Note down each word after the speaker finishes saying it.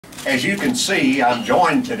As you can see, I'm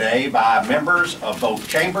joined today by members of both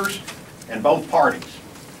chambers and both parties,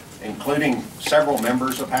 including several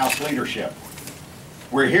members of House leadership.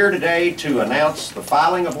 We're here today to announce the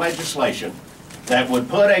filing of legislation that would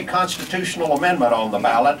put a constitutional amendment on the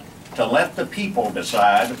ballot to let the people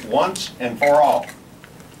decide once and for all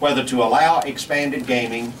whether to allow expanded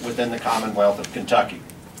gaming within the Commonwealth of Kentucky.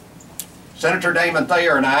 Senator Damon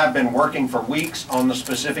Thayer and I have been working for weeks on the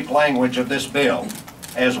specific language of this bill,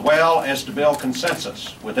 as well as to build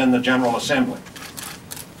consensus within the General Assembly.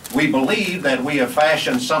 We believe that we have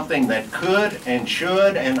fashioned something that could and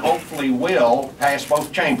should and hopefully will pass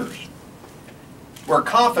both chambers. We're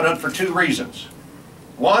confident for two reasons.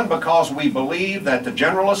 One, because we believe that the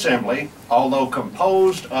General Assembly, although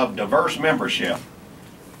composed of diverse membership,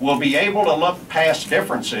 will be able to look past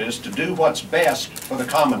differences to do what's best for the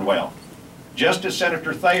Commonwealth, just as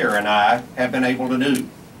Senator Thayer and I have been able to do.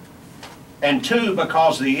 And two,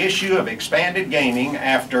 because the issue of expanded gaming,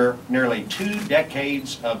 after nearly 2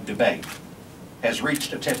 decades of debate, has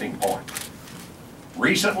reached a tipping point.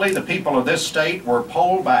 Recently, the people of this state were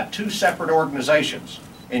polled by 2 separate organizations,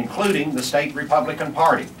 including the State Republican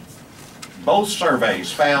Party. Both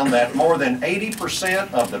surveys found that more than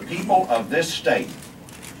 80% of the people of this state,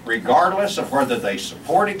 regardless of whether they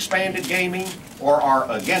support expanded gaming or are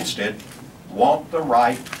against it, want the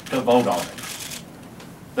right to vote on it.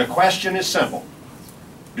 The question is simple.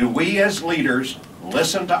 Do we as leaders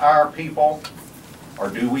listen to our people, or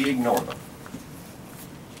do we ignore them?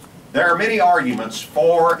 There are many arguments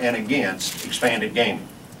for and against expanded gaming,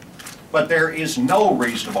 but there is no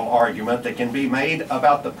reasonable argument that can be made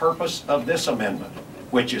about the purpose of this amendment,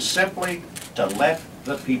 which is simply to let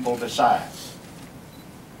the people decide.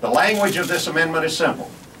 The language of this amendment is simple.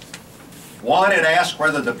 One, it asks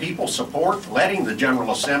whether the people support letting the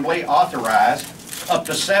General Assembly authorize up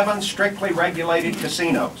to 7 strictly regulated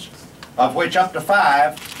casinos, of which up to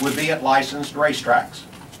 5 would be at licensed racetracks.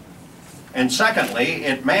 And secondly,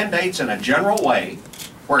 it mandates in a general way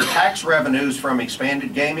where tax revenues from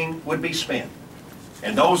expanded gaming would be spent.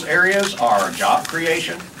 And those areas are job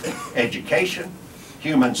creation, education,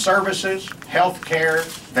 human services, health care,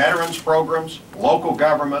 veterans programs, local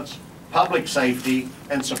governments, public safety,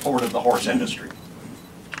 and support of the horse industry.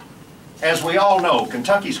 As we all know,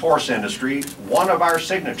 Kentucky's horse industry, one of our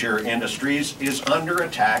signature industries, is under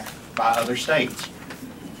attack by other states.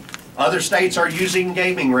 Other states are using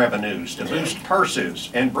gaming revenues to boost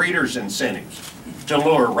purses and breeders' incentives to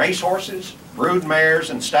lure racehorses, brood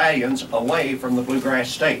mares, and stallions away from the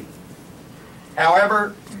Bluegrass State.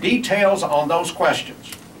 However, details on those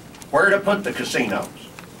questions, where to put the casinos,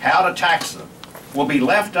 how to tax them, will be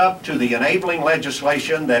left up to the enabling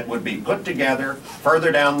legislation that would be put together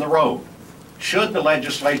further down the road, should the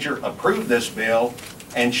legislature approve this bill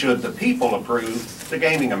and should the people approve the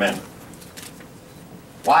gaming amendment.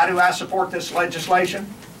 Why do I support this legislation?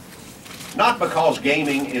 Not because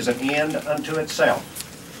gaming is an end unto itself,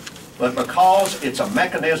 but because it's a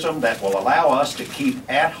mechanism that will allow us to keep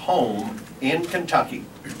at home in Kentucky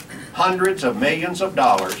hundreds of millions of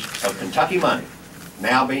dollars of Kentucky money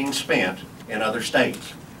now being spent in other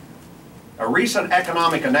states. A recent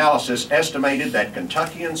economic analysis estimated that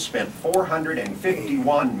Kentuckians spent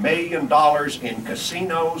 $451 million in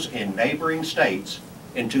casinos in neighboring states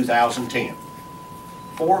in 2010.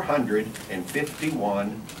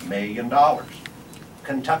 $451 million.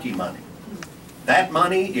 Kentucky money. That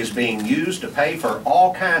money is being used to pay for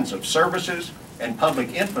all kinds of services and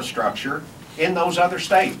public infrastructure in those other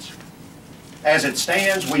states. As it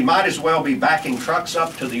stands, we might as well be backing trucks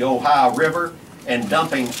up to the Ohio River and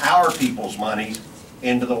dumping our people's money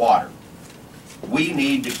into the water. We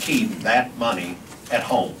need to keep that money at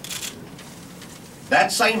home.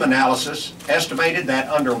 That same analysis estimated that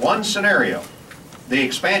under one scenario, the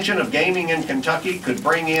expansion of gaming in Kentucky could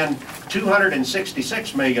bring in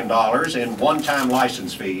 $266 million in one-time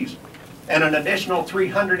license fees and an additional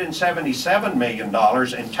 $377 million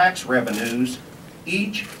in tax revenues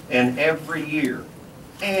each and every year,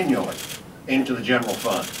 annually, into the general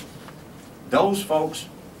fund. Those folks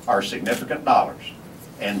are significant dollars,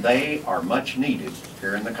 and they are much needed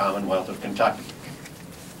here in the Commonwealth of Kentucky.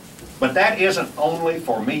 But that isn't only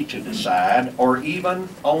for me to decide, or even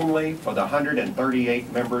only for the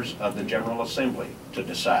 138 members of the General Assembly to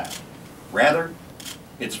decide. Rather,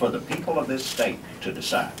 it's for the people of this state to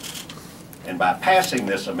decide. And by passing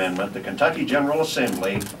this amendment, the Kentucky General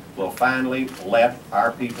Assembly will finally let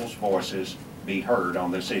our people's voices be heard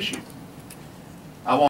on this issue.